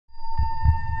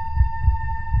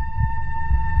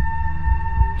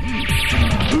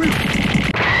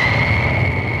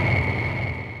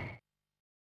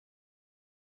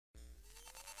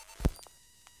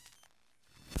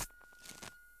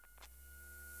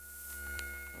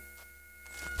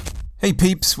Hey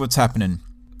peeps, what's happening?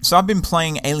 So I've been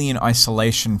playing Alien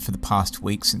Isolation for the past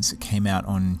week since it came out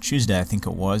on Tuesday, I think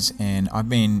it was, and I've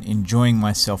been enjoying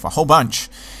myself a whole bunch.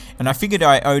 And I figured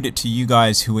I owed it to you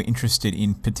guys who were interested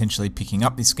in potentially picking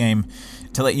up this game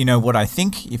to let you know what I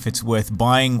think, if it's worth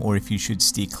buying or if you should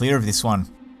steer clear of this one.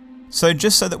 So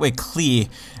just so that we're clear,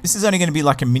 this is only going to be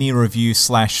like a mini review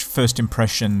slash first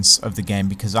impressions of the game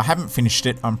because I haven't finished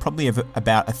it. I'm probably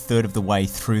about a third of the way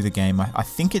through the game. I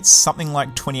think it's something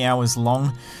like 20 hours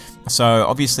long. So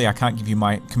obviously I can't give you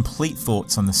my complete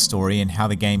thoughts on the story and how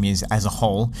the game is as a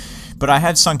whole, but I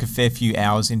have sunk a fair few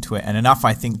hours into it and enough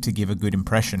I think to give a good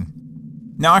impression.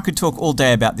 Now I could talk all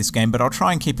day about this game, but I'll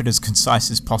try and keep it as concise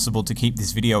as possible to keep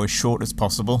this video as short as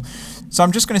possible. So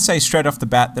I'm just going to say straight off the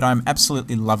bat that I'm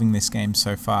absolutely loving this game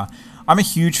so far. I'm a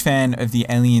huge fan of the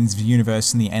Aliens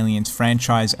universe and the Aliens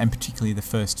franchise, and particularly the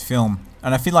first film.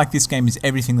 And I feel like this game is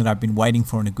everything that I've been waiting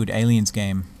for in a good Aliens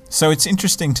game. So it's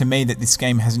interesting to me that this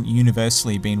game hasn't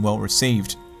universally been well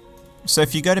received. So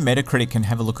if you go to Metacritic and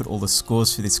have a look at all the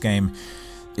scores for this game,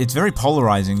 it's very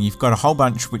polarizing. You've got a whole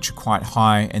bunch which are quite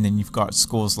high, and then you've got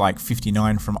scores like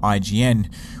 59 from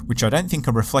IGN, which I don't think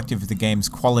are reflective of the game's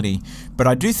quality, but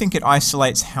I do think it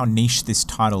isolates how niche this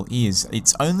title is.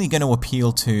 It's only going to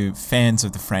appeal to fans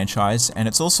of the franchise, and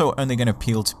it's also only going to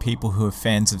appeal to people who are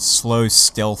fans of slow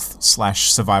stealth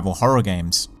slash survival horror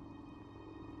games.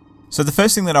 So the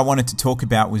first thing that I wanted to talk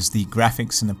about was the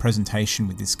graphics and the presentation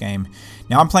with this game.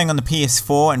 Now I'm playing on the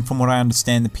PS4, and from what I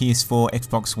understand the PS4,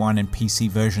 Xbox One and PC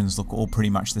versions look all pretty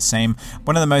much the same.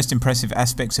 One of the most impressive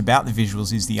aspects about the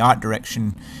visuals is the art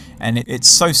direction, and it's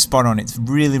so spot on. It's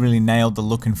really nailed the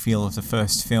look and feel of the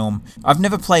first film. I've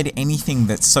never played anything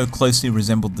that so closely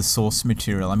resembled the source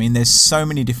material. I mean, there's so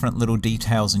many different little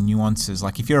details and nuances.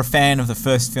 Like if you're a fan of the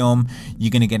first film,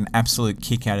 you're going to get an absolute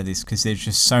kick out of this because there's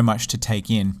just so much to take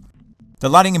in. The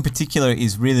lighting in particular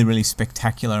is really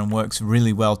spectacular and works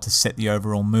really well to set the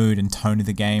overall mood and tone of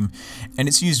the game, and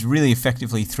it's used really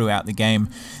effectively throughout the game.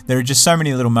 There are just so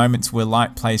many little moments where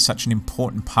light plays such an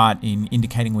important part in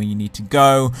indicating where you need to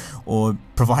go, or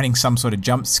providing some sort of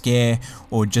jump scare,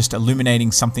 or just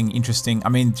illuminating something interesting. I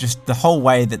mean, just the whole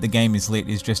way that the game is lit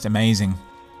is just amazing.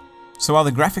 So while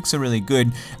the graphics are really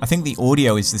good, I think the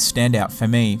audio is the standout for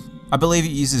me. I believe it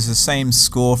uses the same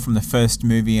score from the first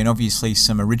movie and obviously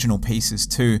some original pieces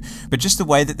too, but just the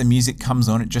way that the music comes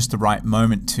on at just the right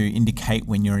moment to indicate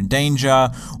when you're in danger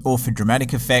or for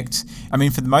dramatic effect. I mean,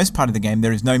 for the most part of the game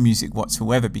there is no music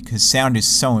whatsoever because sound is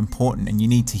so important and you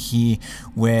need to hear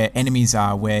where enemies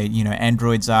are, where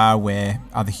androids are, where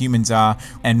other humans are,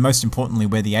 and most importantly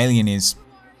where the alien is.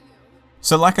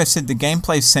 So like I said, the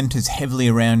gameplay centers heavily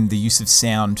around the use of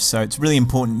sound, so it's really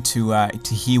important to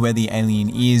hear where the alien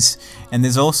is, and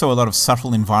there's also a lot of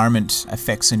subtle environment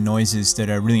effects and noises that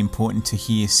are really important to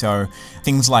hear. So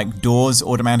things like doors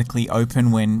automatically open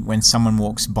when someone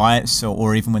walks by it,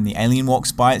 or even when the alien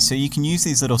walks by it, so you can use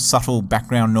these little subtle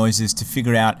background noises to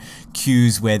figure out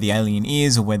cues where the alien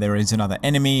is or where there is another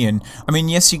enemy. And I mean,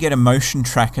 yes, you get a motion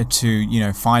tracker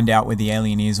to find out where the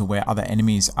alien is or where other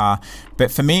enemies are,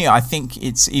 but for me I think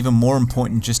it's even more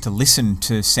important just to listen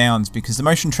to sounds because the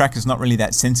motion tracker is not really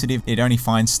that sensitive. It only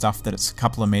finds stuff that it's a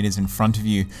couple of meters in front of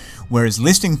you, whereas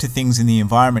listening to things in the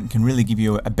environment can really give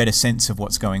you a better sense of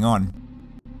what's going on.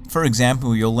 For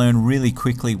example, you'll learn really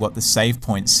quickly what the save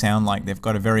points sound like. They've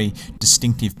got a very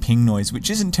distinctive ping noise, which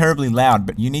isn't terribly loud,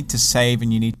 but you need to save,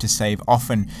 and you need to save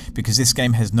often because this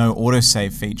game has no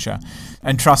autosave feature.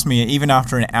 And trust me, even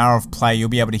after an hour of play, you'll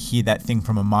be able to hear that thing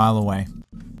from a mile away.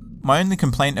 My only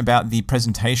complaint about the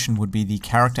presentation would be the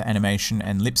character animation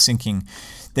and lip syncing.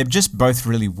 They're just both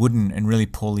really wooden and really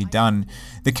poorly done.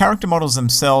 The character models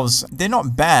themselves, they're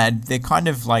not bad. They're kind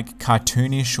of like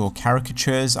cartoonish or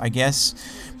caricatures, I guess,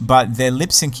 but their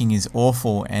lip syncing is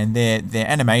awful and their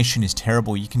animation is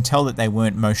terrible. You can tell that they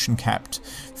weren't motion capped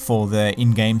for the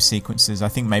in-game sequences. I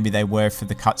think maybe they were for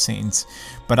the cutscenes,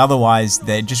 but otherwise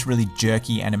they're just really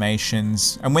jerky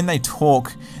animations, and when they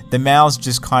talk the mouths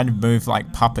just kind of move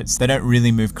like puppets. They don't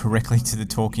really move correctly to the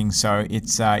talking, so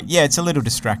it's a little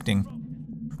distracting.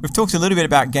 We've talked a little bit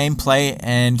about gameplay,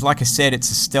 and like I said,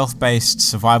 it's a stealth-based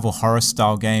survival horror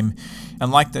style game,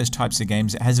 and like those types of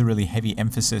games it has a really heavy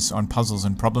emphasis on puzzles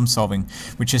and problem solving,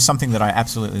 which is something that I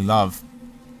absolutely love.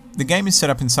 The game is set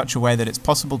up in such a way that it's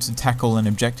possible to tackle an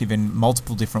objective in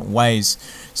multiple different ways,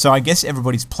 so I guess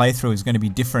everybody's playthrough is going to be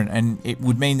different, and it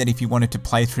would mean that if you wanted to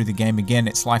play through the game again,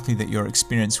 it's likely that your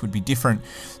experience would be different.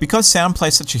 Because sound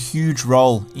plays such a huge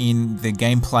role in the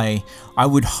gameplay, I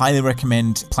would highly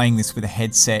recommend playing this with a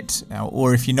headset,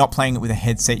 or if you're not playing it with a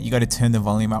headset, you got to turn the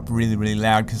volume up really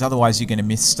loud, because otherwise you're going to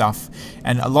miss stuff,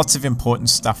 and lots of important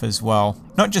stuff as well.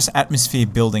 Not just atmosphere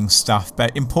building stuff,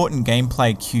 but important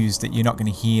gameplay cues that you're not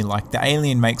going to hear. Like the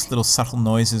alien makes little subtle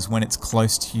noises when it's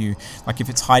close to you. Like if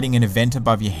it's hiding an event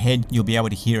above your head, you'll be able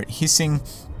to hear it hissing.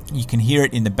 You can hear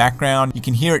it in the background. You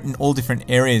can hear it in all different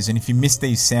areas, and if you miss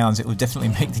these sounds, it will definitely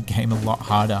make the game a lot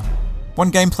harder. One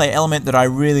gameplay element that I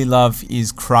really love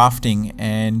is crafting,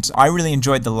 and I really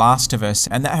enjoyed The Last of Us,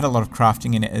 and that had a lot of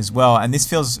crafting in it as well, and this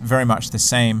feels very much the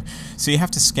same. So you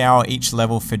have to scour each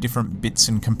level for different bits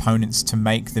and components to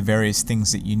make the various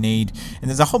things that you need, and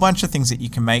there's a whole bunch of things that you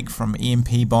can make, from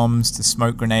EMP bombs to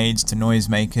smoke grenades to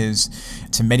noisemakers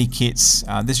to medikits.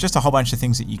 There's just a whole bunch of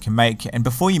things that you can make, and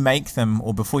before you make them,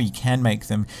 or before you can make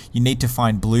them, you need to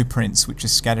find blueprints which are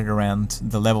scattered around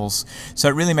the levels. So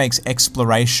it really makes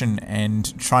exploration and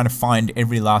trying to find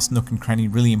every last nook and cranny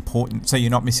really important, so you're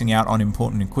not missing out on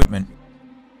important equipment.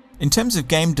 In terms of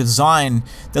game design,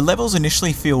 the levels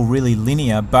initially feel really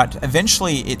linear, but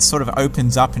eventually it sort of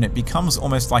opens up and it becomes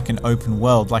almost like an open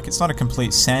world. Like it's not a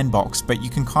complete sandbox, but you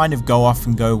can kind of go off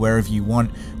and go wherever you want,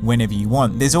 whenever you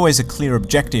want. There's always a clear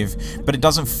objective, but it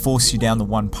doesn't force you down the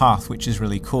one path, which is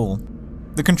really cool.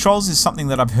 The controls is something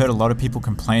that I've heard a lot of people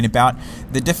complain about.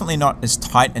 They're definitely not as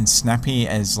tight and snappy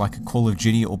as like a Call of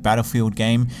Duty or Battlefield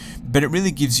game, but it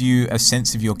really gives you a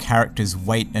sense of your character's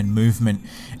weight and movement,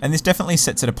 and this definitely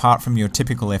sets it apart from your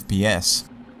typical FPS.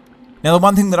 Now, the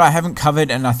one thing that I haven't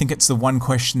covered, and I think it's the one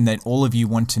question that all of you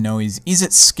want to know, is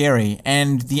it scary?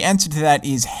 And the answer to that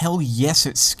is hell yes,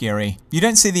 it's scary. You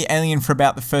don't see the alien for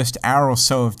about the first hour or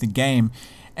so of the game,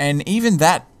 and even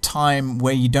that time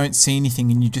where you don't see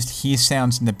anything and you just hear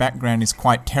sounds in the background is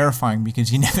quite terrifying,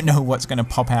 because you never know what's going to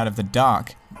pop out of the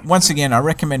dark. Once again, I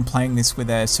recommend playing this with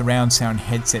a surround sound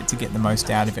headset to get the most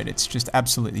out of it. It's just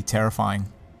absolutely terrifying.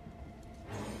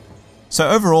 So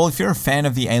overall, if you're a fan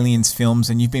of the Aliens films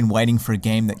and you've been waiting for a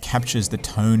game that captures the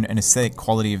tone and aesthetic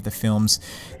quality of the films,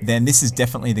 then this is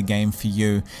definitely the game for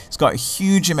you. It's got a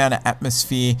huge amount of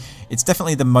atmosphere. It's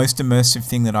definitely the most immersive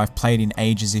thing that I've played in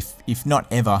ages, if not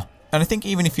ever. And I think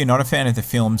even if you're not a fan of the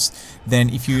films, then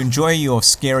if you enjoy your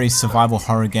scary survival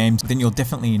horror games, then you'll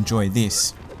definitely enjoy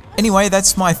this. Anyway,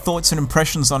 that's my thoughts and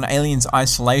impressions on Aliens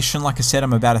Isolation. Like I said,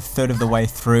 I'm about a third of the way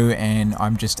through and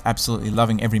I'm just absolutely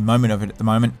loving every moment of it at the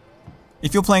moment.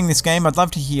 If you're playing this game, I'd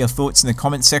love to hear your thoughts in the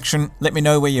comments section. Let me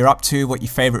know where you're up to, what your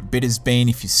favourite bit has been,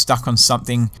 if you're stuck on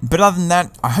something. But other than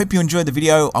that, I hope you enjoyed the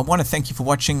video. I want to thank you for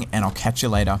watching, and I'll catch you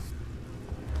later.